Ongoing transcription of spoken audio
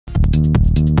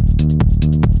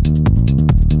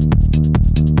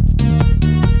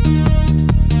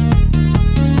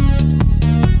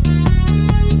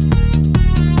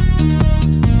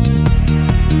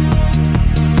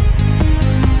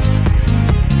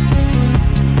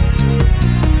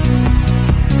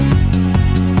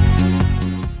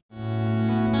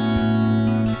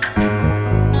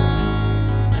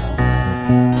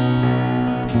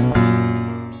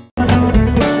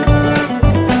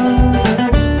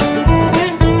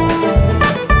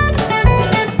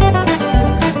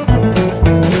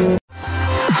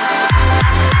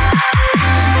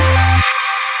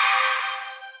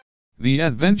The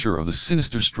Adventure of the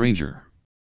Sinister Stranger.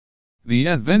 The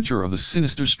Adventure of the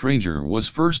Sinister Stranger was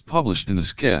first published in the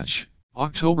sketch,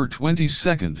 October 22,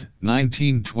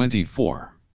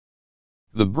 1924.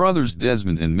 The brothers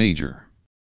Desmond and Major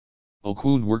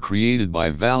Oakwood were created by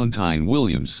Valentine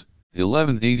Williams,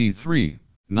 1183,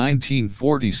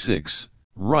 1946,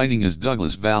 writing as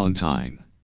Douglas Valentine.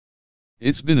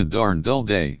 "It's been a darn dull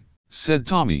day," said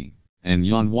Tommy, and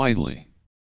yawned widely.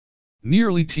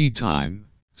 "Nearly tea time,"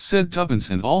 said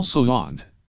Tuppence, and also yawned.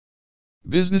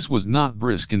 Business was not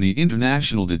brisk in the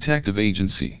International Detective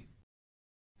Agency.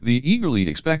 The eagerly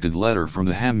expected letter from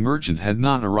the ham merchant had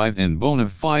not arrived, and bona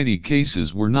fide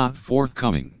cases were not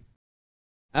forthcoming.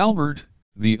 Albert,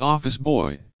 the office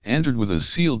boy, entered with a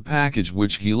sealed package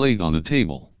which he laid on the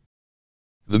table.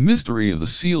 "The mystery of the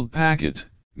sealed packet,"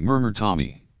 murmured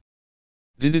Tommy.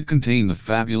 Did it contain the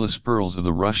fabulous pearls of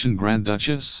the Russian Grand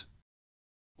Duchess?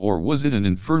 Or was it an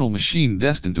infernal machine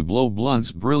destined to blow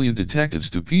Blunt's brilliant detectives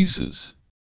to pieces?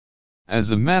 "As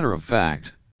a matter of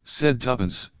fact," said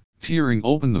Tuppence, tearing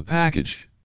open the package,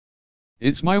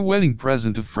 "it's my wedding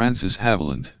present to Frances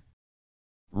Haviland.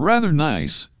 Rather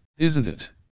nice, isn't it?"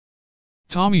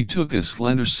 Tommy took a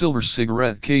slender silver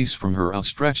cigarette case from her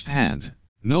outstretched hand,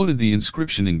 noted the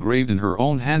inscription engraved in her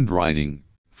own handwriting,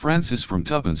 "Frances from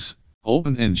Tuppence,"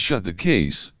 opened and shut the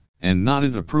case, and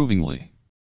nodded approvingly.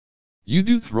 "You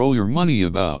do throw your money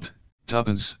about,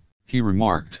 Tuppence," he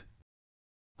remarked.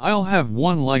 "I'll have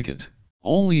one like it,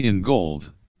 only in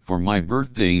gold, for my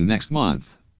birthday next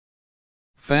month.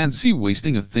 Fancy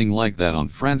wasting a thing like that on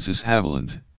Frances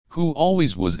Haviland, who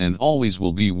always was and always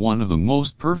will be one of the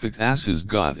most perfect asses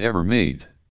God ever made.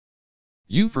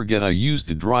 You forget I used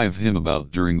to drive him about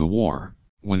during the war,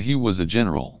 when he was a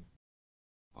general.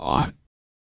 Ah!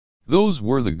 Those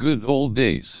were the good old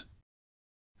days."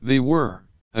 "They were,"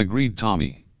 agreed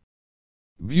Tommy.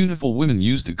 "Beautiful women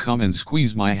used to come and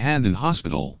squeeze my hand in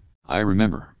hospital, I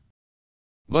remember.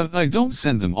 But I don't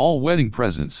send them all wedding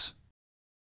presents.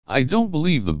 I don't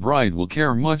believe the bride will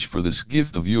care much for this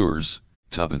gift of yours,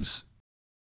 Tuppence."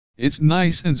 "It's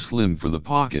nice and slim for the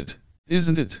pocket,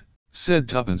 isn't it?" said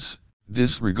Tuppence,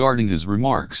 disregarding his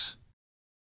remarks.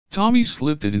 Tommy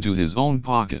slipped it into his own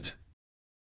pocket.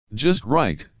 "Just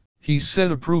right," he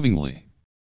said approvingly.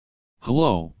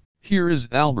 "Hello, here is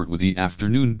Albert with the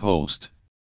afternoon post.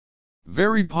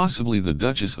 Very possibly the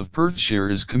Duchess of Perthshire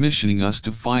is commissioning us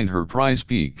to find her prize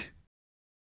peak."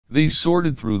 They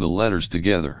sorted through the letters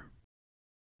together.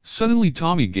 Suddenly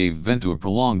Tommy gave vent to a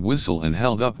prolonged whistle and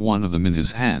held up one of them in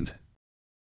his hand.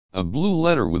 A blue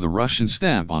letter with a Russian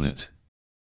stamp on it.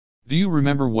 "Do you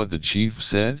remember what the chief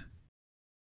said?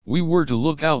 We were to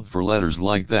look out for letters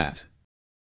like that."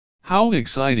 "How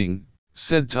exciting,"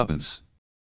 said Tuppence.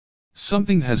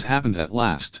 "Something has happened at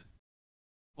last.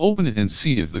 Open it and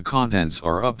see if the contents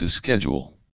are up to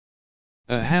schedule.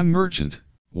 A ham merchant,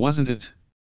 wasn't it?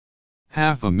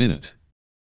 Half a minute.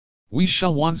 We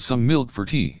shall want some milk for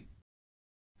tea.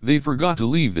 They forgot to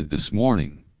leave it this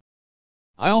morning.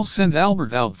 I'll send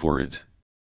Albert out for it."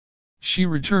 She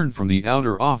returned from the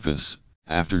outer office,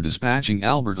 after dispatching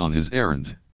Albert on his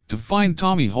errand, to find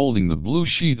Tommy holding the blue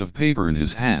sheet of paper in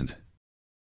his hand.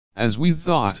 "As we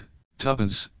thought,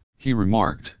 Tuppence," he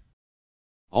remarked.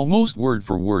 "Almost word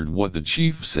for word what the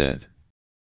chief said."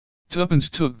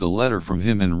 Tuppence took the letter from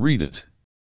him and read it.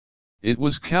 It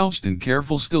was couched in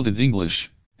careful stilted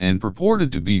English, and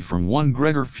purported to be from one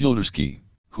Gregor Fyodorsky,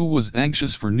 who was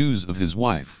anxious for news of his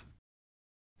wife.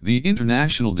 The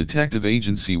International Detective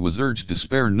Agency was urged to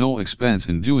spare no expense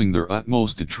in doing their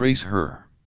utmost to trace her.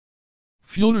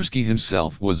 Fyodorsky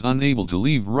himself was unable to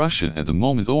leave Russia at the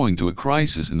moment owing to a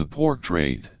crisis in the pork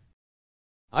trade.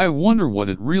 "I wonder what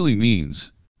it really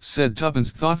means," said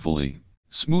Tuppence thoughtfully,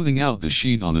 smoothing out the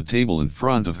sheet on the table in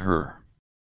front of her.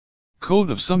 "Code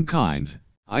of some kind,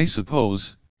 I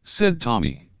suppose," said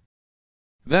Tommy.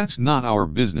 "That's not our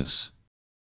business.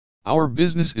 Our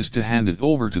business is to hand it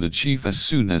over to the chief as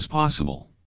soon as possible.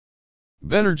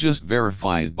 Better just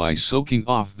verify it by soaking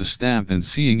off the stamp and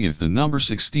seeing if the number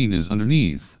 16 is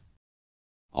underneath."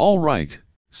 "All right,"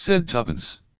 said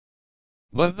Tuppence.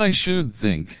 "But I should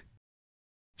think—"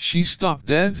 She stopped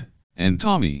dead, and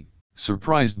Tommy,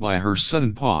 surprised by her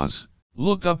sudden pause,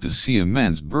 looked up to see a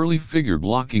man's burly figure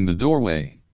blocking the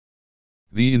doorway.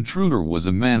 The intruder was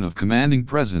a man of commanding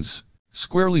presence,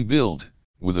 squarely built,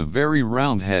 with a very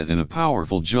round head and a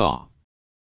powerful jaw.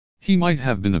 He might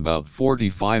have been about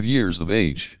 45 years of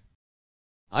age.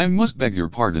 "I must beg your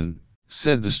pardon,"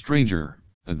 said the stranger,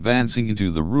 advancing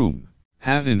into the room,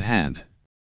 hat in hand.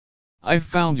 "I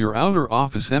found your outer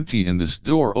office empty and this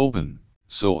door open,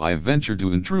 so I ventured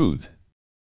to intrude.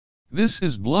 This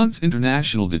is Blunt's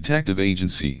International Detective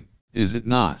Agency, is it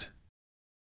not?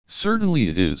 Certainly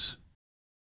it is.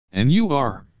 And you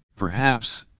are,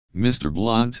 perhaps, Mr.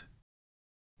 Blunt?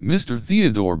 Mr.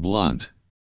 Theodore Blunt.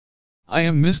 I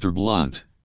am Mr. Blunt.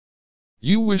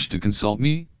 You wish to consult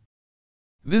me?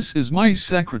 This is my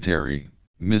secretary,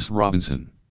 Miss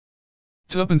Robinson.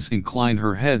 Tuppence inclined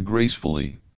her head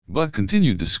gracefully, but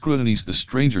continued to scrutinize the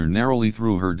stranger narrowly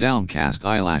through her downcast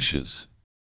eyelashes.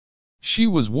 She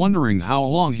was wondering how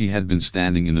long he had been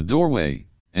standing in the doorway,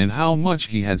 and how much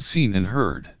he had seen and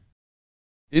heard.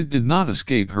 It did not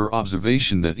escape her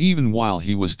observation that even while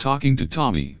he was talking to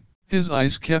Tommy, his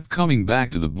eyes kept coming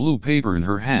back to the blue paper in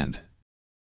her hand.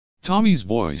 Tommy's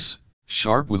voice,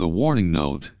 sharp with a warning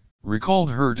note,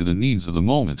 recalled her to the needs of the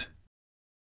moment.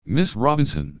 Miss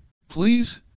Robinson,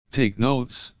 please, take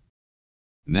notes.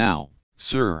 Now,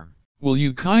 sir, will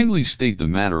you kindly state the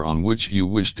matter on which you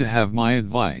wish to have my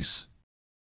advice?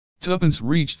 Tuppence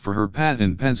reached for her pad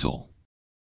and pencil.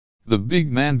 The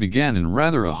big man began in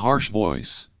rather a harsh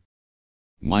voice.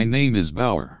 My name is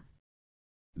Bauer.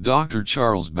 Dr.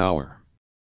 Charles Bauer.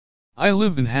 I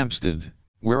live in Hampstead,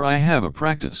 where I have a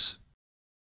practice.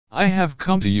 I have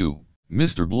come to you,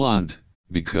 Mr. Blunt,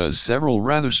 because several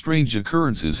rather strange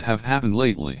occurrences have happened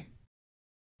lately.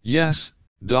 Yes,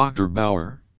 Dr.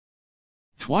 Bauer.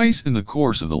 Twice in the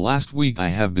course of the last week I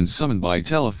have been summoned by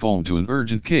telephone to an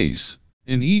urgent case,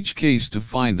 in each case to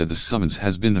find that the summons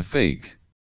has been a fake.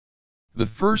 The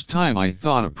first time I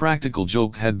thought a practical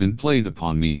joke had been played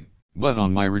upon me, but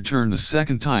on my return the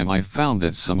second time I found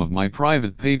that some of my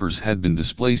private papers had been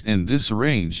displaced and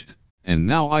disarranged, and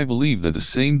now I believe that the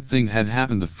same thing had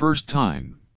happened the first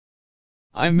time.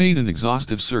 I made an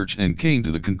exhaustive search and came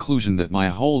to the conclusion that my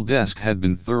whole desk had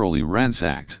been thoroughly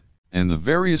ransacked, and the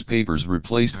various papers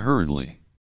replaced hurriedly.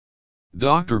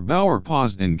 Dr. Bauer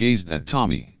paused and gazed at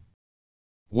Tommy.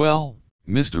 Well,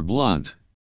 Mr. Blunt.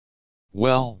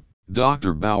 Well,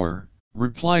 Dr. Bauer,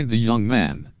 replied the young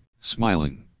man,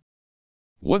 smiling.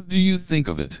 What do you think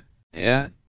of it, eh?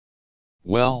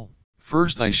 Well,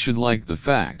 first I should like the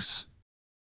facts.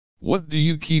 What do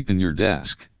you keep in your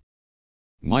desk?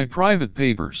 My private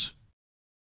papers.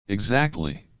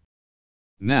 Exactly.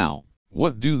 Now,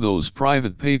 what do those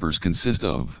private papers consist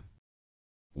of?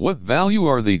 What value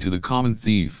are they to the common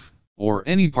thief, or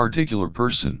any particular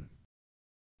person?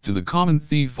 To the common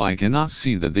thief I cannot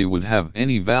see that they would have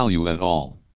any value at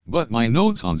all, but my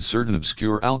notes on certain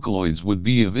obscure alkaloids would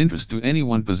be of interest to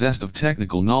anyone possessed of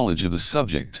technical knowledge of the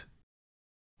subject.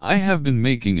 I have been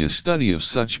making a study of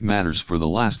such matters for the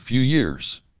last few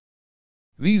years.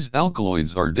 These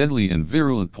alkaloids are deadly and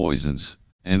virulent poisons,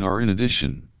 and are in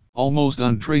addition, almost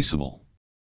untraceable.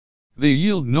 They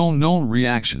yield no known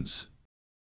reactions.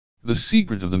 The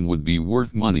secret of them would be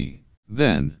worth money,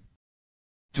 then.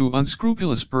 To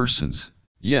unscrupulous persons,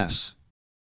 yes.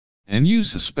 And you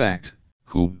suspect,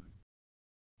 whom?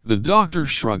 The doctor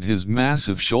shrugged his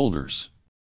massive shoulders.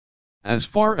 As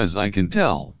far as I can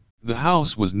tell, the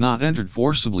house was not entered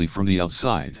forcibly from the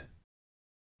outside.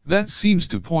 That seems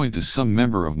to point to some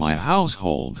member of my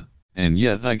household, and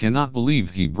yet I cannot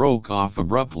believe he broke off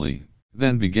abruptly,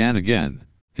 then began again,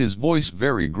 his voice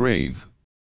very grave.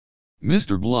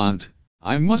 Mr. Blunt,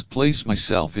 I must place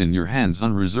myself in your hands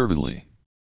unreservedly.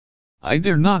 I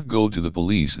dare not go to the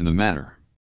police in the matter.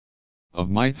 Of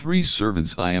my 3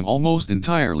 servants I am almost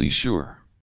entirely sure.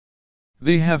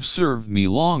 They have served me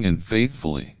long and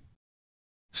faithfully.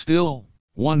 Still,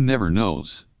 one never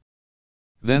knows.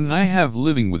 Then I have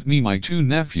living with me my 2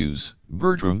 nephews,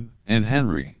 Bertram and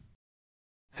Henry.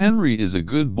 Henry is a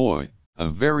good boy, a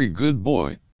very good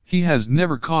boy. He has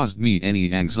never caused me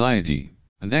any anxiety,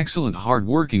 an excellent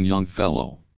hard-working young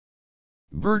fellow.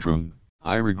 Bertram,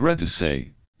 I regret to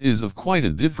say, is of quite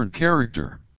a different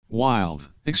character, wild,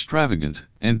 extravagant,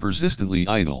 and persistently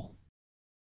idle.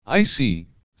 I see,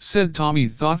 said Tommy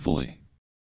thoughtfully.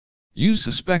 You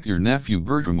suspect your nephew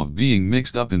Bertram of being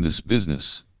mixed up in this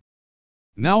business.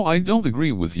 Now I don't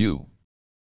agree with you.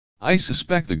 I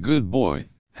suspect the good boy,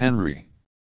 Henry.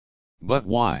 But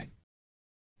why?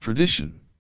 Tradition.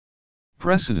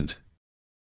 Precedent.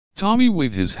 Tommy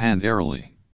waved his hand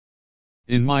airily.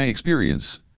 In my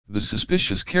experience, the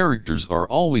suspicious characters are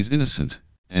always innocent,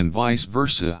 and vice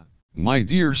versa, my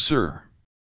dear sir.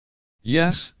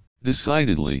 Yes,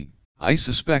 decidedly, I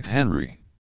suspect Henry.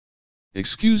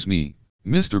 Excuse me,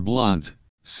 Mr. Blunt,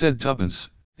 said Tuppence,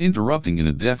 interrupting in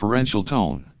a deferential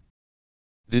tone.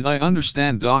 Did I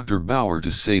understand Dr. Bauer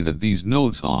to say that these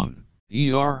notes on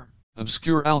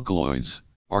obscure alkaloids,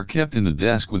 are kept in the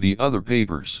desk with the other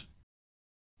papers?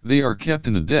 They are kept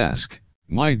in the desk,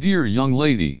 my dear young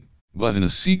lady, but in a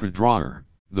secret drawer,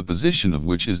 the position of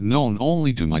which is known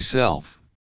only to myself.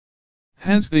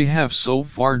 Hence they have so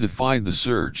far defied the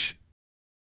search.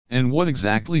 And what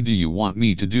exactly do you want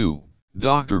me to do,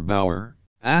 Dr. Bauer?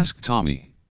 Asked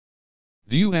Tommy.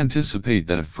 Do you anticipate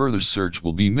that a further search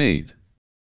will be made?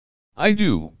 I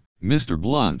do, Mr.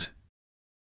 Blunt.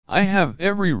 I have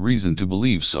every reason to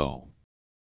believe so.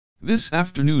 This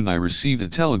afternoon I received a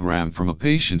telegram from a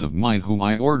patient of mine whom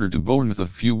I ordered to Bournemouth a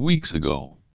few weeks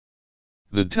ago.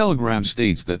 The telegram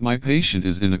states that my patient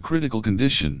is in a critical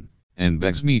condition, and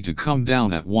begs me to come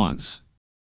down at once.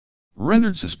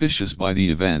 Rendered suspicious by the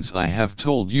events I have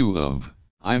told you of,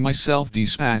 I myself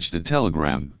dispatched a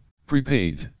telegram,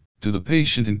 prepaid, to the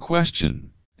patient in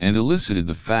question, and elicited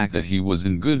the fact that he was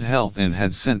in good health and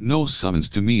had sent no summons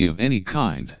to me of any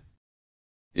kind.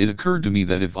 It occurred to me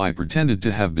that if I pretended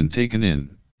to have been taken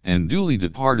in, and duly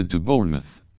departed to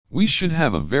Bournemouth, we should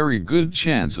have a very good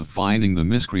chance of finding the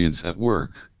miscreants at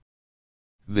work.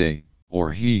 They,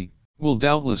 or he, will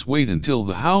doubtless wait until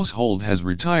the household has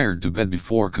retired to bed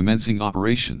before commencing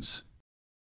operations.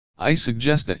 I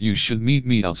suggest that you should meet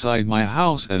me outside my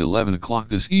house at 11 o'clock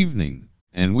this evening,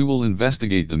 and we will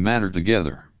investigate the matter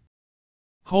together.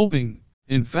 Hoping,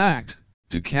 in fact,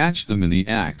 to catch them in the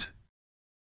act.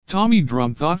 Tommy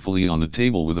drummed thoughtfully on the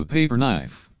table with a paper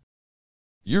knife.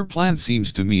 Your plan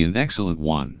seems to me an excellent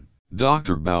one,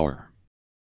 Dr. Bauer.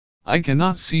 I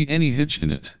cannot see any hitch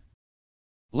in it.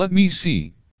 Let me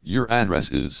see, your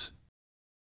address is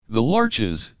The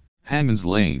Larches, Hammond's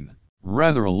Lane,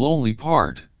 rather a lonely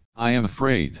part, I am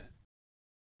afraid.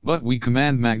 But we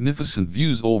command magnificent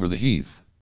views over the heath.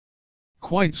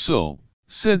 Quite so,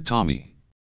 said Tommy.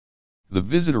 The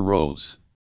visitor rose.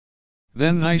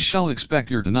 Then I shall expect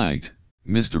you tonight,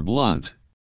 Mr. Blunt.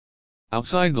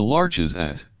 Outside the Larches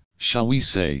at, shall we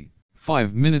say,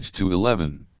 5 minutes to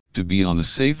 11, to be on the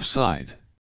safe side.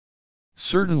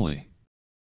 Certainly.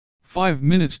 5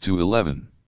 minutes to 11.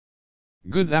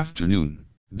 Good afternoon,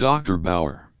 Dr.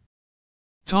 Bauer.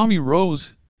 Tommy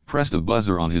rose, pressed a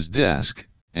buzzer on his desk,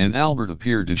 and Albert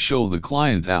appeared to show the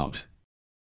client out.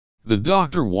 The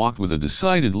doctor walked with a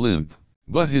decided limp,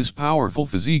 but his powerful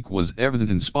physique was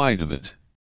evident in spite of it.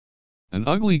 An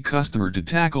ugly customer to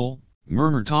tackle,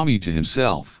 murmured Tommy to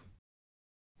himself.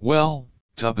 Well,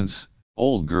 Tuppence,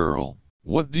 old girl,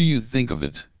 what do you think of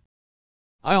it?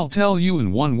 I'll tell you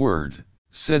in one word,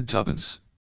 said Tuppence.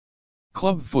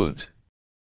 Clubfoot.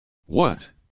 What?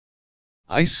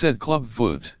 I said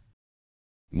clubfoot.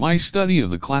 My study of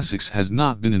the classics has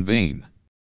not been in vain.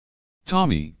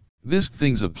 Tommy, this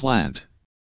thing's a plant.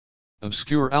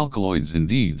 Obscure alkaloids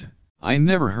indeed, I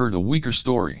never heard a weaker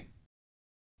story.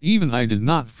 Even I did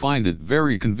not find it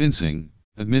very convincing,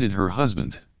 admitted her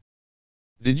husband.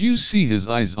 Did you see his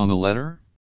eyes on the letter?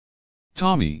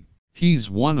 Tommy, he's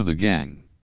one of the gang.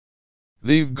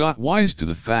 They've got wise to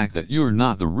the fact that you're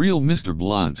not the real Mr.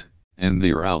 Blunt, and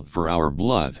they're out for our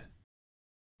blood.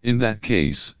 In that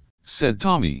case, said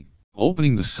Tommy,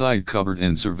 opening the side cupboard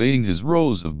and surveying his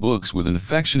rows of books with an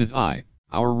affectionate eye,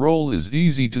 our role is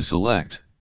easy to select.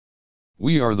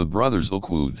 We are the brothers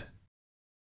Oakwood.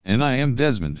 And I am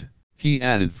Desmond, he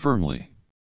added firmly.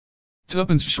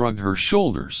 Tuppence shrugged her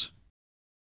shoulders.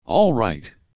 All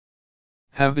right.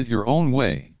 Have it your own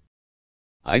way.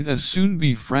 I'd as soon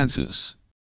be Francis.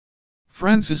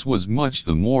 Francis was much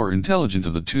the more intelligent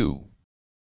of the two.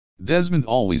 Desmond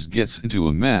always gets into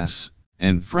a mess,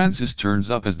 and Francis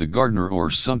turns up as the gardener or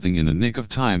something in the nick of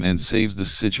time and saves the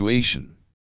situation.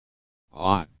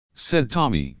 Ah, said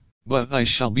Tommy, but I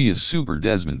shall be a super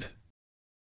Desmond.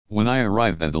 When I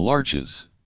arrive at the Larches.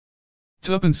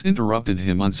 Tuppence interrupted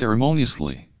him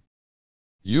unceremoniously.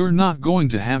 You're not going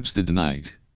to Hampstead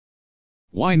tonight.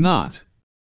 Why not?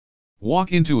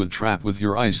 Walk into a trap with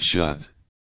your eyes shut.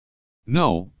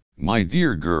 No, my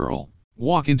dear girl,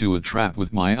 walk into a trap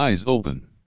with my eyes open.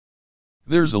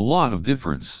 There's a lot of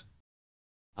difference.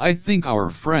 I think our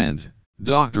friend,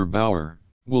 Dr. Bauer,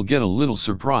 will get a little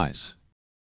surprise.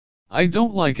 I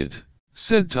don't like it,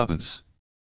 said Tuppence.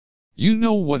 You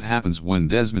know what happens when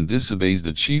Desmond disobeys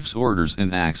the chief's orders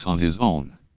and acts on his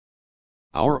own.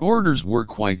 Our orders were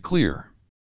quite clear.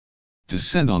 To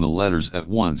send on the letters at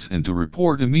once and to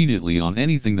report immediately on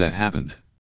anything that happened.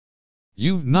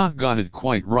 You've not got it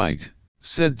quite right,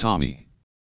 said Tommy.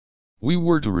 We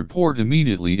were to report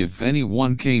immediately if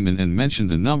anyone came in and mentioned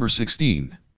the number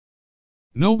 16.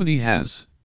 Nobody has.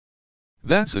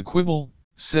 That's a quibble,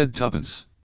 said Tuppence.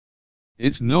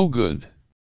 It's no good.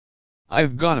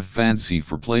 I've got a fancy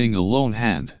for playing a lone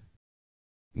hand.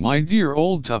 My dear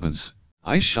old Tuppence,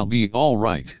 I shall be all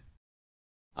right.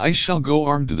 I shall go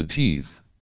armed to the teeth.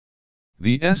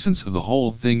 The essence of the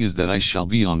whole thing is that I shall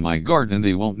be on my guard and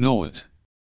they won't know it.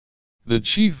 The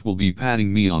chief will be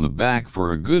patting me on the back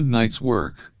for a good night's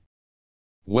work.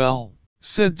 Well,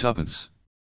 said Tuppence,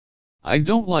 I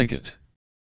don't like it.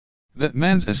 That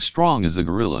man's as strong as a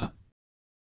gorilla.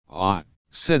 Ah,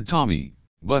 said Tommy,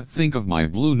 but think of my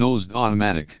blue-nosed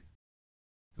automatic.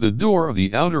 The door of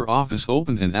the outer office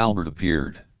opened and Albert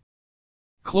appeared.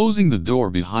 Closing the door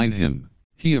behind him,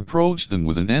 he approached them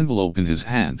with an envelope in his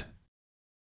hand.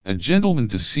 A gentleman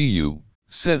to see you,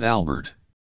 said Albert.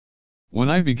 When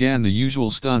I began the usual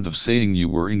stunt of saying you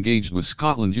were engaged with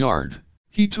Scotland Yard,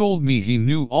 he told me he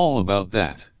knew all about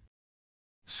that.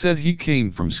 Said he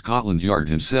came from Scotland Yard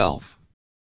himself.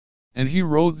 And he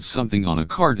wrote something on a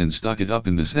card and stuck it up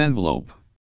in this envelope.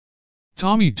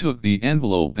 Tommy took the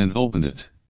envelope and opened it.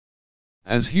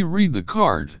 As he read the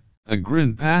card, a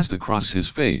grin passed across his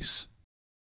face.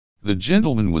 The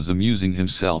gentleman was amusing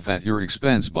himself at your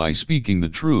expense by speaking the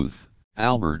truth,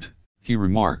 Albert, he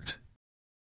remarked.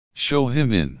 Show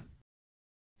him in.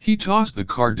 He tossed the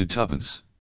card to Tuppence.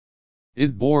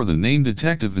 It bore the name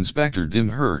Detective Inspector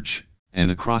Dimhurch,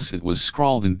 and across it was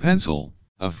scrawled in pencil,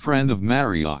 a friend of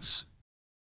Marriott's.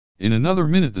 In another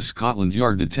minute the Scotland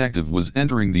Yard detective was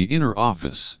entering the inner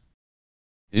office.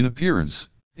 In appearance,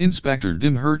 Inspector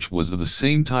Dimhurch was of the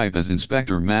same type as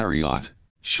Inspector Marriott,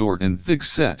 short and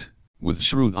thick-set, with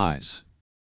shrewd eyes.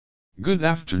 Good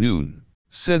afternoon,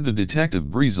 said the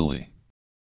detective breezily.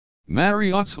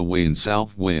 Marriott's away in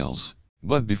South Wales,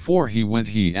 but before he went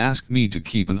he asked me to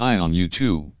keep an eye on you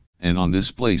too, and on this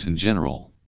place in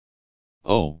general.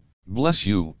 Oh, bless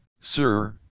you,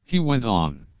 sir, he went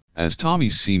on, as Tommy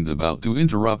seemed about to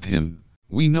interrupt him,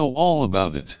 we know all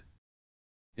about it.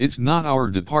 It's not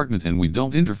our department and we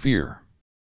don't interfere.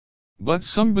 But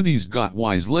somebody's got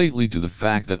wise lately to the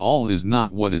fact that all is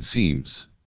not what it seems.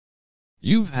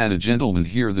 You've had a gentleman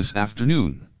here this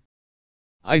afternoon.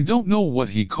 I don't know what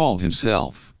he called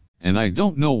himself, and I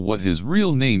don't know what his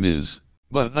real name is,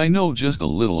 but I know just a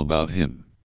little about him.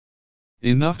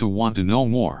 Enough to want to know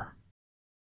more.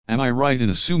 Am I right in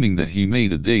assuming that he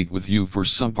made a date with you for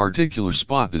some particular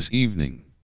spot this evening?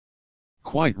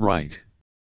 Quite right.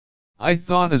 I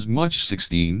thought as much.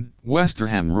 16,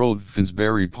 Westerham Road,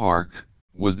 Finsbury Park,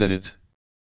 was that it?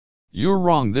 You're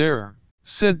wrong there,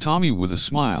 said Tommy with a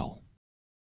smile.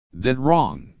 Dead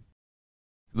wrong.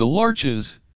 The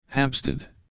Larches, Hampstead.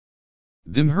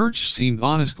 Dimhurch seemed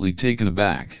honestly taken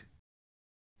aback.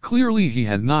 Clearly he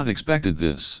had not expected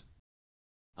this.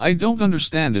 I don't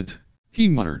understand it, he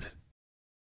muttered.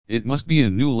 It must be a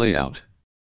new layout.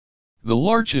 The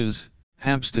Larches,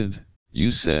 Hampstead, you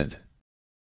said.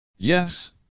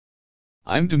 Yes.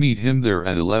 I'm to meet him there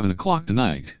at 11 o'clock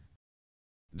tonight.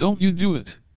 Don't you do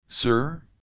it, sir?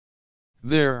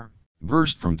 There,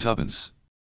 burst from Tuppence.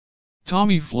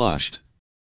 Tommy flushed.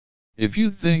 If you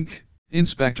think,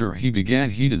 Inspector, he began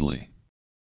heatedly.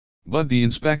 But the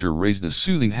inspector raised a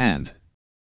soothing hand.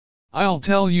 I'll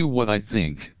tell you what I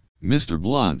think, Mr.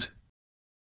 Blunt.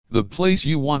 The place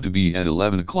you want to be at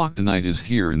 11 o'clock tonight is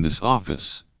here in this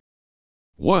office.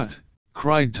 What?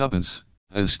 Cried Tuppence,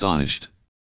 astonished.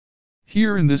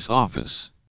 Here in this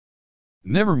office.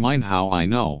 Never mind how I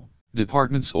know,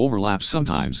 departments overlap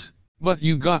sometimes, but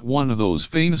you got one of those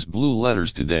famous blue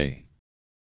letters today.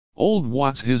 Old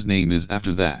Watts his name is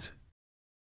after that.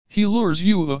 He lures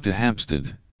you up to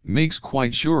Hampstead, makes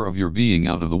quite sure of your being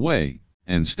out of the way,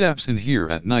 and steps in here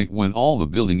at night when all the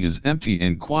building is empty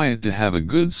and quiet to have a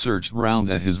good search round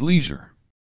at his leisure.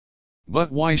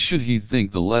 But why should he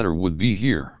think the letter would be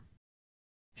here?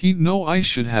 He'd know I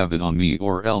should have it on me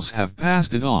or else have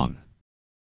passed it on.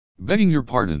 Begging your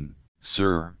pardon,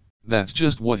 sir, that's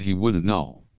just what he wouldn't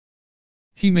know.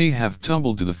 He may have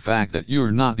tumbled to the fact that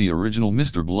you're not the original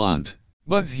Mr. Blunt,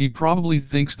 but he probably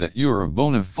thinks that you're a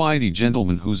bona fide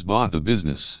gentleman who's bought the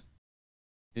business.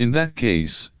 In that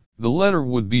case, the letter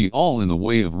would be all in the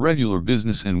way of regular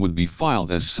business and would be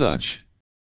filed as such.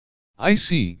 I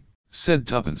see, said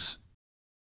Tuppence.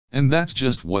 And that's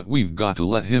just what we've got to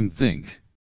let him think.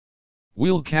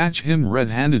 We'll catch him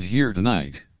red-handed here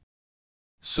tonight.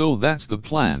 So that's the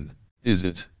plan, is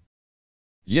it?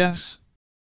 Yes.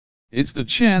 It's the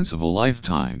chance of a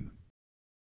lifetime.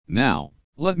 Now,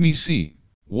 let me see,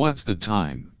 what's the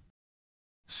time?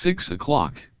 6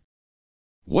 o'clock.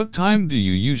 What time do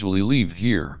you usually leave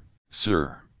here,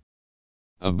 sir?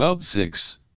 About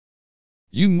 6.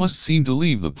 You must seem to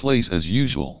leave the place as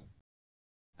usual.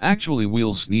 Actually,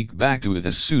 we'll sneak back to it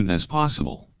as soon as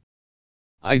possible.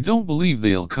 I don't believe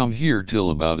they'll come here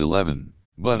till about 11,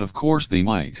 but of course they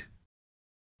might.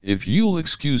 If you'll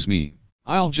excuse me,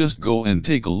 I'll just go and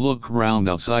take a look round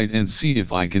outside and see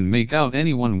if I can make out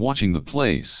anyone watching the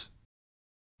place.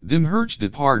 Dimhurch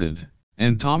departed,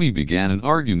 and Tommy began an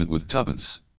argument with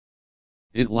Tuppence.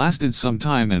 It lasted some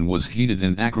time and was heated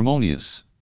and acrimonious.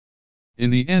 In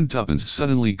the end Tuppence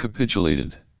suddenly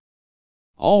capitulated.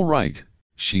 "All right,"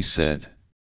 she said.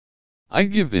 "I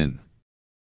give in.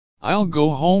 I'll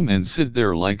go home and sit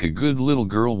there like a good little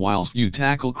girl whilst you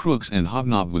tackle crooks and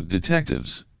hobnob with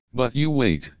detectives, but you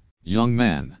wait, young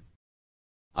man.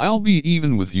 I'll be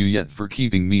even with you yet for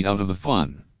keeping me out of the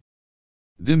fun."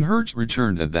 Dimhurch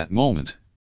returned at that moment.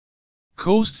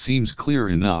 "Coast seems clear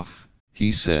enough,"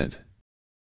 he said.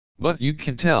 "But you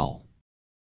can tell.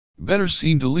 Better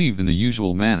seem to leave in the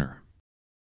usual manner.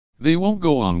 They won't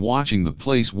go on watching the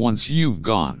place once you've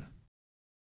gone."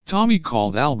 Tommy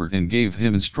called Albert and gave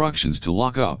him instructions to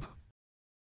lock up.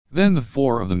 Then the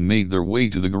four of them made their way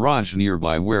to the garage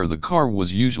nearby where the car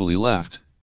was usually left.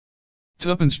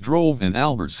 Tuppence drove and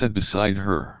Albert sat beside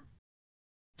her.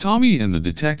 Tommy and the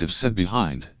detective sat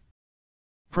behind.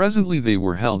 Presently they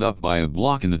were held up by a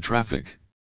block in the traffic.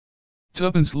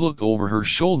 Tuppence looked over her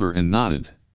shoulder and nodded.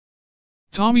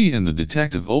 Tommy and the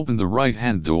detective opened the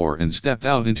right-hand door and stepped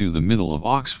out into the middle of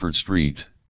Oxford Street.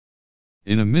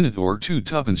 In a minute or two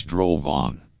Tuppence drove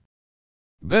on.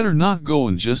 "Better not go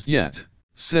in just yet,"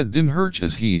 said Dimhurch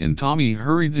as he and Tommy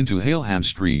hurried into Haleham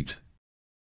Street.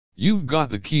 "You've got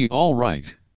the key all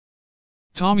right?"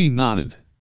 Tommy nodded.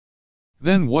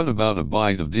 "Then what about a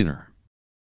bite of dinner?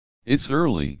 It's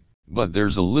early, but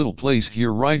there's a little place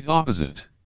here right opposite.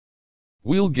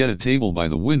 We'll get a table by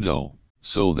the window,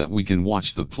 so that we can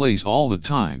watch the place all the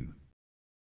time."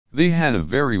 They had a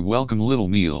very welcome little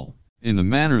meal, in the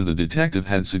manner the detective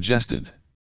had suggested.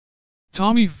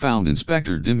 Tommy found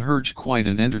Inspector Dimhurch quite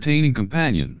an entertaining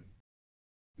companion.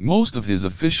 Most of his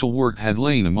official work had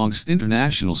lain amongst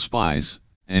international spies,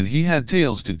 and he had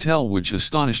tales to tell which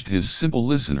astonished his simple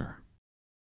listener.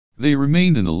 They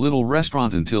remained in the little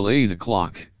restaurant until 8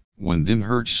 o'clock, when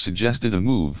Dimhurch suggested a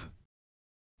move.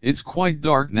 "It's quite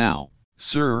dark now,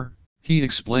 sir," he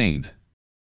explained.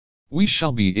 "We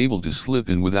shall be able to slip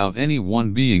in without any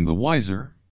one being the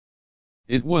wiser."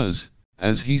 It was,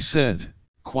 as he said,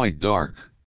 quite dark.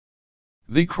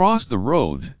 They crossed the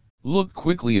road, looked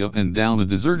quickly up and down a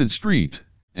deserted street,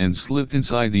 and slipped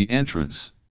inside the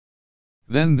entrance.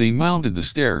 Then they mounted the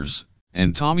stairs,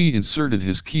 and Tommy inserted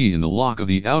his key in the lock of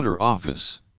the outer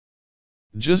office.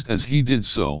 Just as he did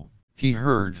so, he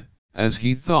heard, as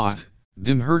he thought,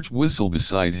 Dimhurch whistle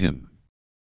beside him.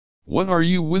 "What are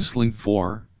you whistling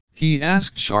for?" he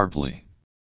asked sharply.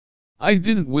 "I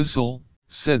didn't whistle,"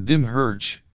 said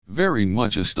Dimhurch, very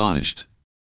much astonished.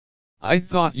 "I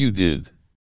thought you did."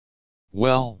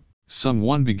 "Well,"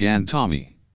 someone began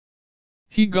Tommy.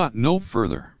 He got no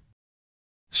further.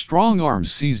 Strong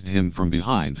arms seized him from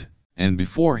behind, and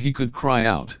before he could cry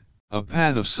out, a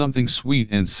pad of something sweet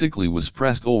and sickly was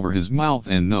pressed over his mouth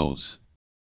and nose.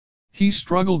 He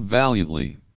struggled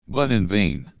valiantly, but in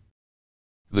vain.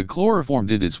 The chloroform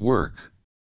did its work.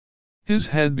 His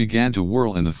head began to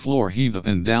whirl and the floor heaved up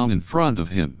and down in front of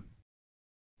him.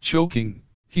 Choking,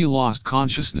 he lost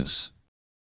consciousness.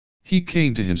 He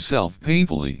came to himself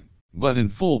painfully, but in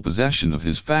full possession of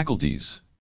his faculties.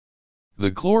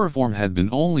 The chloroform had been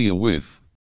only a whiff.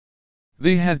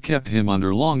 They had kept him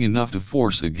under long enough to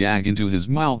force a gag into his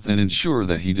mouth and ensure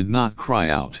that he did not cry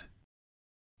out.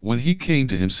 When he came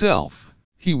to himself,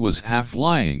 he was half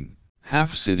lying,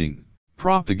 half sitting,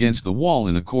 propped against the wall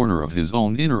in a corner of his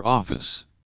own inner office.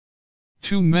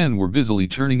 Two men were busily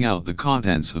turning out the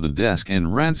contents of the desk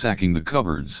and ransacking the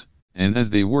cupboards, and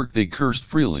as they worked they cursed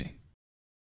freely.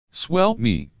 "Swelp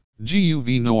me,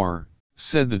 Guv,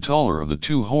 said the taller of the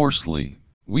two hoarsely,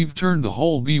 "we've turned the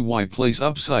whole BY place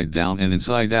upside down and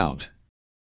inside out.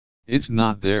 It's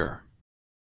not there."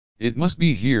 "It must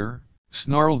be here,"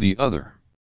 snarled the other.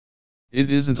 "It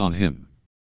isn't on him.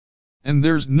 And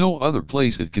there's no other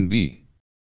place it can be."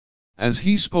 As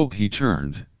he spoke he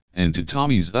turned, and to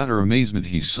Tommy's utter amazement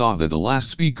he saw that the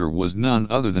last speaker was none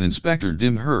other than Inspector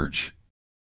Dimhurch.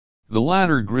 The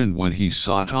latter grinned when he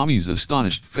saw Tommy's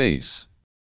astonished face.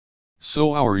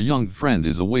 "So our young friend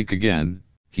is awake again,"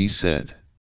 he said.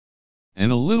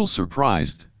 "And a little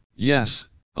surprised, yes,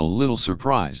 a little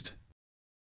surprised.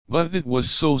 But it was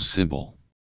so simple.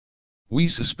 We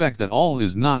suspect that all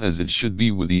is not as it should be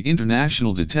with the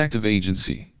International Detective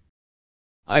Agency.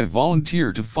 I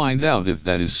volunteer to find out if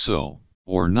that is so,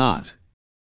 or not.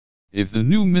 If the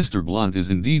new Mr. Blunt is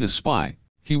indeed a spy,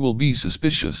 he will be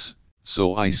suspicious,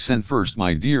 so I sent first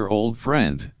my dear old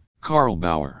friend, Karl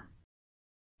Bauer.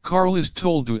 Karl is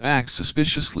told to act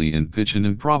suspiciously and pitch an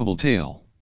improbable tale.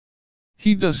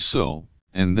 He does so,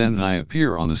 and then I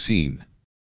appear on the scene.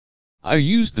 I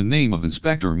used the name of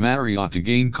Inspector Marriott to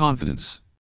gain confidence.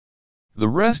 The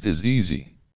rest is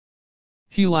easy."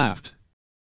 He laughed.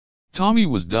 Tommy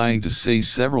was dying to say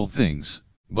several things,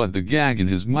 but the gag in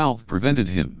his mouth prevented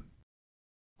him.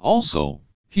 Also,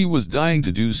 he was dying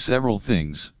to do several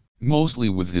things, mostly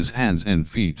with his hands and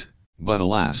feet, but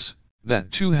alas,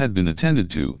 that too had been attended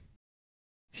to.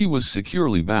 He was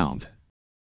securely bound.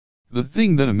 The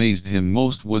thing that amazed him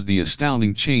most was the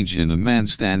astounding change in the man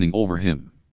standing over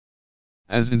him.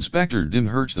 As Inspector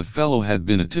Dimhurch, the fellow had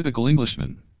been a typical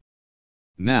Englishman.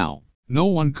 Now, no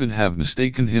one could have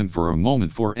mistaken him for a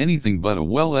moment for anything but a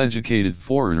well-educated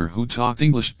foreigner who talked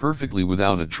English perfectly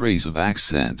without a trace of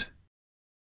accent.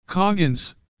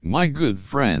 "Coggins, my good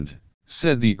friend,"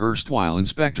 said the erstwhile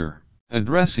inspector,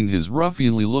 addressing his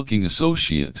ruffianly-looking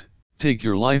associate, "take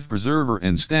your life-preserver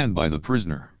and stand by the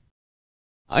prisoner.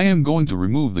 I am going to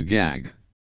remove the gag.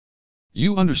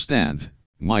 You understand,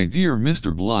 my dear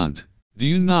Mr. Blunt, do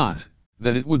you not,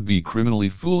 that it would be criminally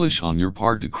foolish on your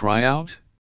part to cry out?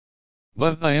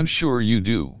 But I am sure you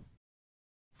do.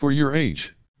 For your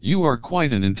age, you are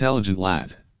quite an intelligent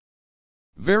lad."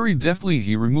 Very deftly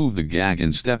he removed the gag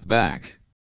and stepped back.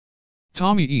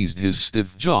 Tommy eased his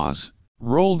stiff jaws,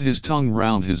 rolled his tongue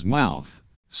round his mouth,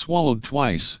 swallowed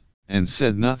twice, and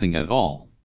said nothing at all.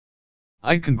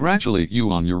 "I congratulate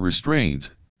you on your restraint,"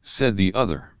 said the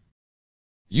other.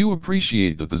 "You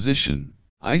appreciate the position,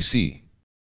 I see.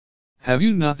 Have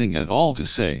you nothing at all to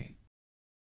say?"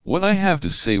 "What I have to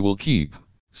say will keep,"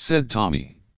 said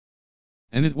Tommy.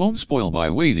 "And it won't spoil by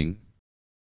waiting."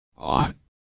 "Ah!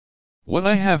 What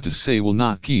I have to say will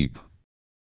not keep.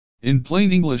 In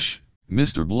plain English,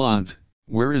 Mr. Blunt,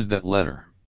 where is that letter?"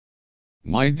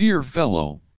 "My dear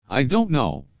fellow, I don't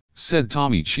know," said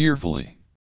Tommy cheerfully.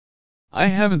 "I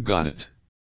haven't got it.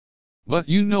 But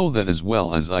you know that as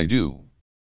well as I do.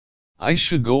 I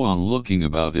should go on looking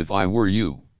about if I were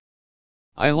you.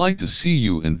 I like to see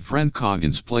you and friend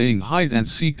Coggins playing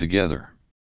hide-and-seek together."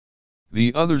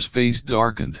 The other's face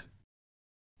darkened.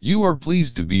 "You are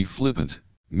pleased to be flippant,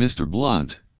 Mr.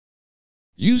 Blunt.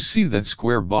 You see that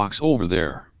square box over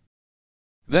there?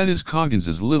 That is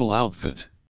Coggins's little outfit.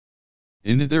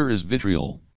 In it there is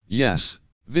vitriol, yes,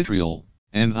 vitriol,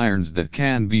 and irons that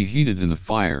can be heated in the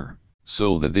fire,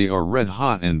 so that they are red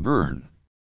hot and burn."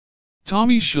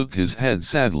 Tommy shook his head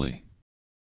sadly.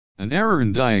 "An error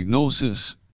in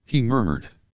diagnosis," he murmured.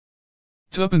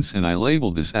 "Tuppence and I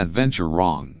labeled this adventure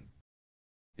wrong.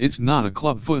 It's not a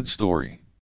clubfoot story.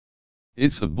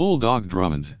 It's a bulldog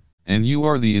Drummond, and you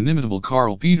are the inimitable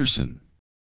Carl Peterson."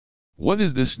 "What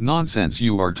is this nonsense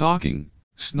you are talking?"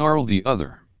 snarled the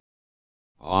other.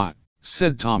 "Ah,"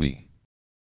 said Tommy.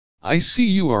 "I see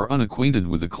you are unacquainted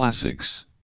with the classics.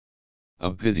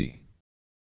 A pity.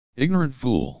 Ignorant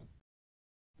fool.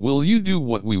 Will you do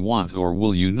what we want or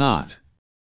will you not?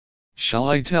 Shall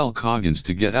I tell Coggins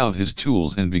to get out his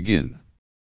tools and begin?"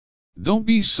 "Don't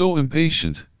be so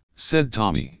impatient," said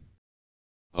Tommy.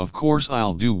 "Of course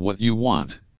I'll do what you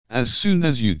want, as soon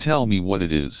as you tell me what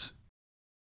it is.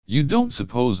 You don't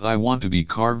suppose I want to be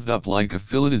carved up like a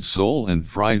filleted sole and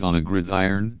fried on a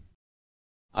gridiron?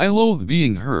 I loathe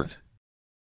being hurt."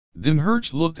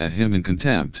 Dimhurch looked at him in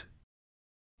contempt.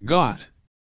 "God!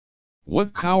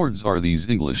 What cowards are these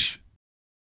English!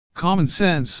 Common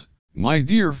sense, my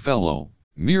dear fellow,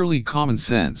 merely common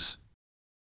sense.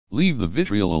 Leave the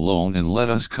vitriol alone and let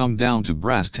us come down to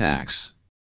brass tacks.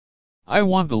 I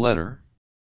want the letter.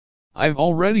 I've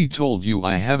already told you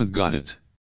I haven't got it.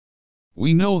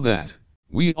 We know that,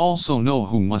 we also know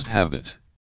who must have it.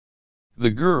 The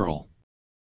girl."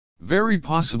 "Very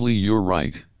possibly you're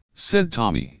right," said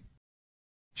Tommy.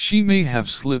 "She may have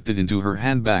slipped it into her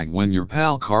handbag when your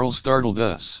pal Carl startled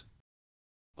us."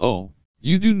 "Oh,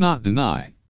 you do not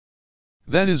deny.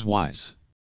 That is wise.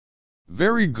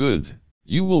 Very good,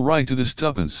 you will write to this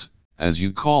Tuppence, as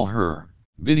you call her,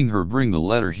 bidding her bring the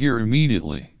letter here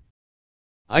immediately."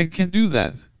 "I can't do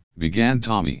that," began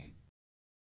Tommy.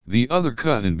 The other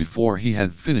cut in before he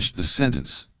had finished the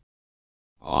sentence.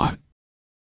 "Ah!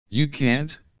 You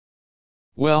can't?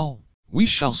 Well, we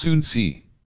shall soon see.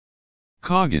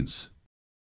 Coggins."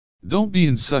 "Don't be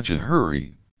in such a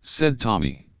hurry," said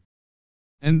Tommy.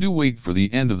 "And do wait for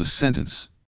the end of the sentence.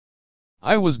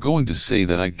 I was going to say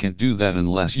that I can't do that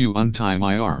unless you untie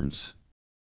my arms.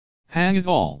 Hang it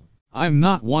all, I'm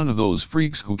not one of those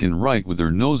freaks who can write with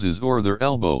their noses or their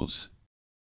elbows.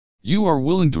 You are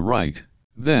willing to write,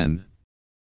 then?"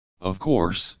 "Of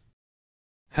course.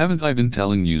 Haven't I been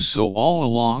telling you so all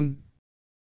along?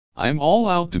 I'm all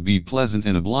out to be pleasant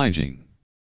and obliging.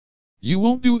 You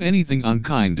won't do anything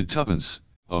unkind to Tuppence,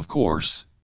 of course.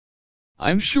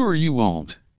 I'm sure you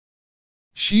won't.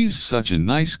 She's such a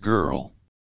nice girl."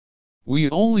 "We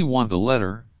only want the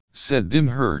letter," said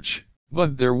Dimhurch,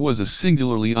 but there was a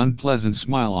singularly unpleasant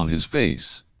smile on his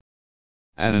face.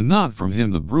 At a nod from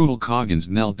him the brutal Coggins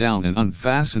knelt down and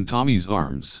unfastened Tommy's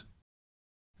arms.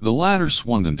 The latter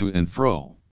swung them to and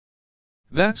fro.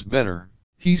 "That's better,"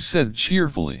 he said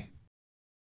cheerfully.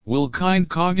 "Will kind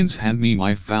Coggins hand me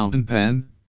my fountain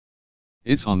pen?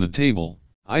 It's on the table,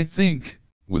 I think,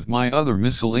 with my other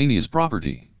miscellaneous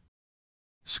property."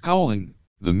 Scowling,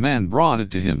 the man brought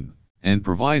it to him, and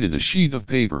provided a sheet of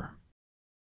paper.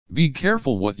 "Be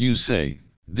careful what you say,"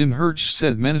 Dimhurch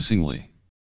said menacingly.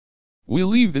 "We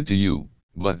leave it to you,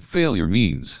 but failure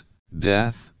means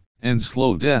death, and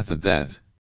slow death at that."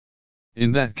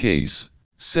 "In that case,"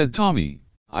 said Tommy,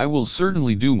 "I will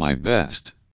certainly do my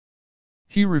best."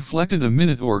 He reflected a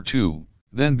minute or two,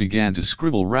 then began to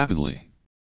scribble rapidly.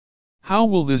 "How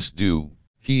will this do?"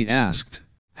 he asked,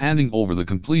 handing over the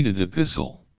completed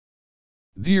epistle.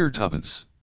 "Dear Tuppence,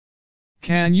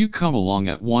 can you come along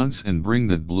at once and bring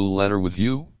that blue letter with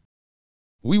you?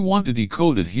 We want to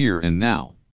decode it here and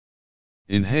now.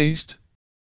 In haste.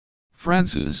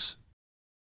 Francis."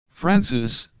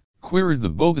 "Francis?" queried the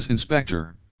bogus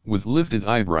inspector, with lifted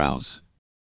eyebrows.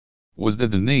 "Was that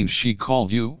the name she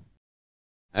called you?"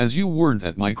 "As you weren't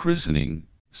at my christening,"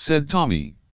 said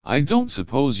Tommy, "I don't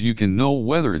suppose you can know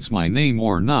whether it's my name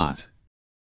or not.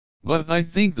 But I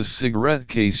think the cigarette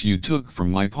case you took from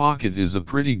my pocket is a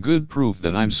pretty good proof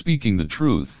that I'm speaking the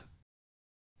truth."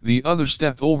 The other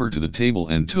stepped over to the table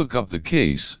and took up the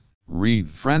case, read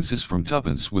Francis from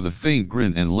Tuppence with a faint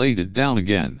grin and laid it down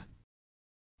again.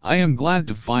 "I am glad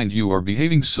to find you are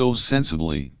behaving so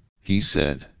sensibly," he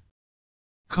said.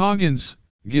 "Coggins,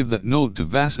 give that note to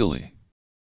Vasily.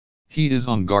 He is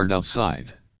on guard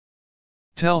outside.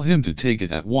 Tell him to take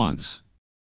it at once."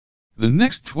 The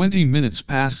next 20 minutes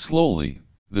passed slowly,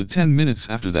 the 10 minutes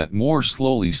after that more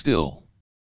slowly still.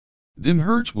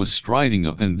 Dimhurch was striding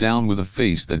up and down with a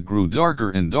face that grew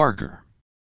darker and darker.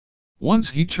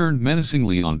 Once he turned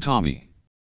menacingly on Tommy.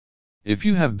 "If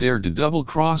you have dared to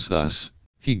double-cross us,"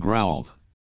 he growled.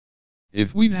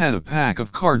 "If we'd had a pack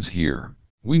of cards here,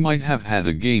 we might have had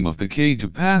a game of piquet to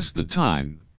pass the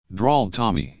time," drawled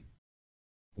Tommy.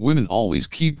 "Women always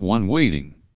keep one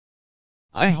waiting.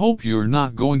 I hope you're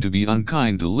not going to be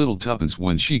unkind to little Tuppence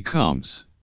when she comes."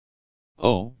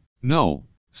 "Oh, no,"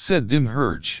 said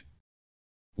Dimhurch.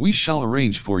 "We shall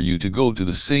arrange for you to go to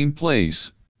the same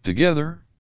place, together."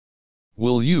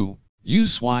 "Will you, you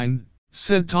swine?"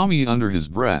 said Tommy under his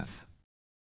breath.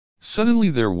 Suddenly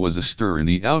there was a stir in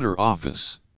the outer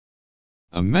office.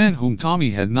 A man whom Tommy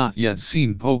had not yet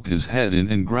seen poked his head in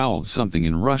and growled something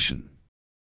in Russian.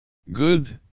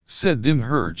 "Good," said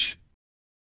Dimhurch.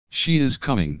 "She is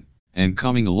coming, and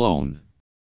coming alone."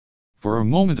 For a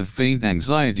moment a faint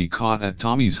anxiety caught at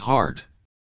Tommy's heart.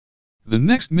 The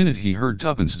next minute he heard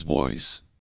Tuppence's voice.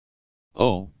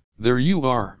 "Oh, there you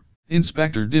are,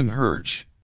 Inspector Dimhurch.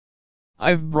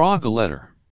 I've brought the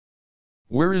letter.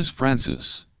 Where is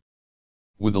Francis?"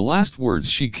 With the last words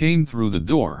she came through the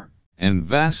door, and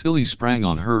Vasily sprang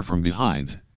on her from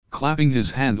behind, clapping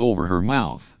his hand over her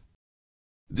mouth.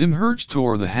 Dimhurch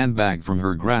tore the handbag from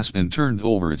her grasp and turned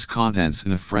over its contents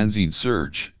in a frenzied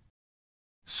search.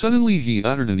 Suddenly he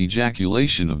uttered an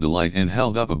ejaculation of delight and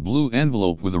held up a blue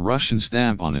envelope with a Russian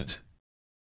stamp on it.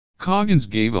 Coggins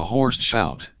gave a hoarse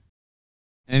shout.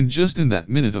 And just in that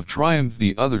minute of triumph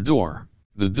the other door,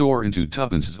 the door into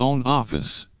Tuppence's own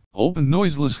office, opened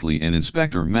noiselessly and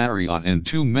Inspector Marriott and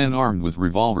two men armed with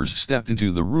revolvers stepped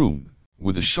into the room,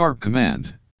 with a sharp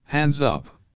command, "Hands up."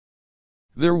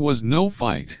 There was no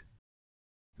fight.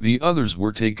 The others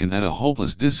were taken at a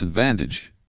hopeless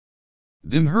disadvantage.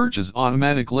 Dimhurch's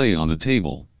automatic lay on the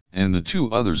table, and the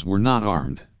two others were not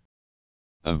armed.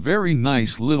 "A very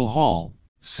nice little haul,"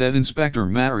 said Inspector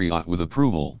Marriott with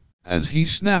approval, as he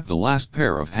snapped the last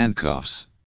pair of handcuffs.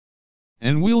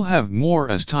 "And we'll have more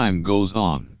as time goes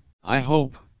on, I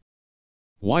hope."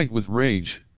 White with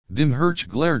rage, Dimhurch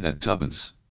glared at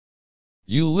Tuppence.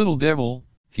 "You little devil,"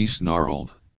 he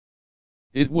snarled.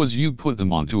 "It was you put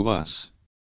them on to us."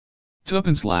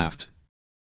 Tuppence laughed.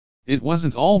 "It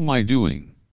wasn't all my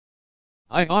doing.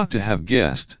 I ought to have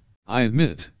guessed, I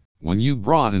admit, when you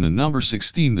brought in a number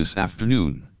 16 this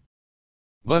afternoon.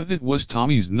 But it was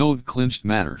Tommy's note clinched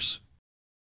matters.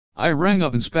 I rang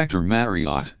up Inspector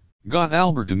Marriott, got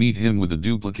Albert to meet him with a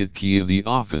duplicate key of the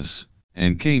office,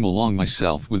 and came along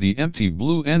myself with the empty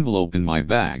blue envelope in my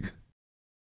bag.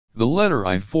 The letter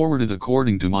I forwarded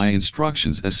according to my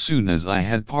instructions as soon as I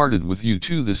had parted with you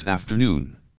two this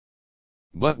afternoon."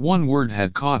 But one word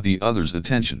had caught the other's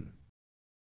attention.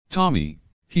 "Tommy,"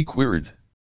 he queried.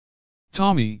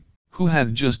 Tommy, who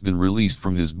had just been released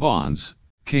from his bonds,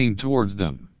 came towards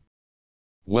them.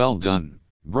 "Well done,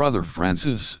 brother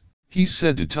Francis," he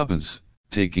said to Tuppence,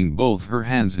 taking both her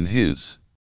hands in his.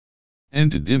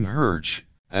 "And to Dimhurch,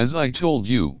 as I told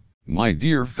you, my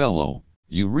dear fellow,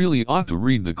 You really ought to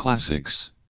read the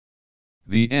classics.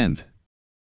 The end.